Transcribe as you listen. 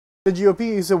The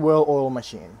GOP is a well-oiled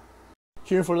machine.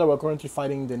 Here in Florida, we're currently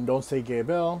fighting the Don't Say Gay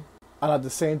bill, and at the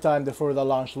same time, the Florida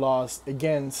launched laws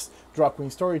against drag queen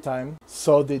storytime.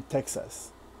 So did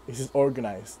Texas. This is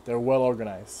organized. They're well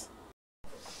organized.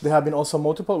 There have been also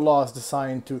multiple laws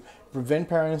designed to prevent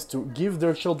parents to give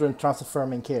their children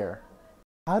trans-affirming care.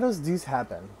 How does this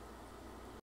happen?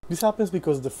 This happens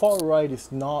because the far right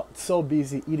is not so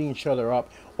busy eating each other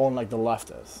up unlike the left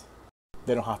is.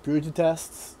 They don't have purity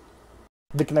tests,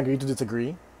 they can agree to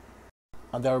disagree,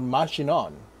 and they're marching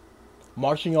on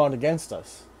against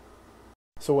us.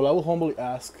 So what I will humbly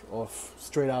ask of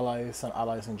straight allies and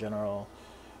allies in general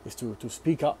is to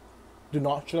speak up. Do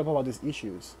not shut up about these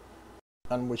issues.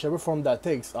 And whichever form that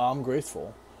takes, I'm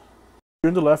grateful. Here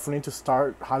in the left, we need to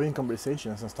start having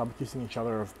conversations and stop accusing each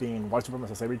other of being white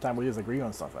supremacists every time we disagree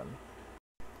on something.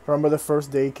 Remember the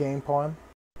First Day Came poem?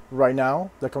 Right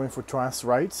now, they're coming for trans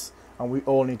rights, and we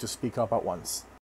all need to speak up at once.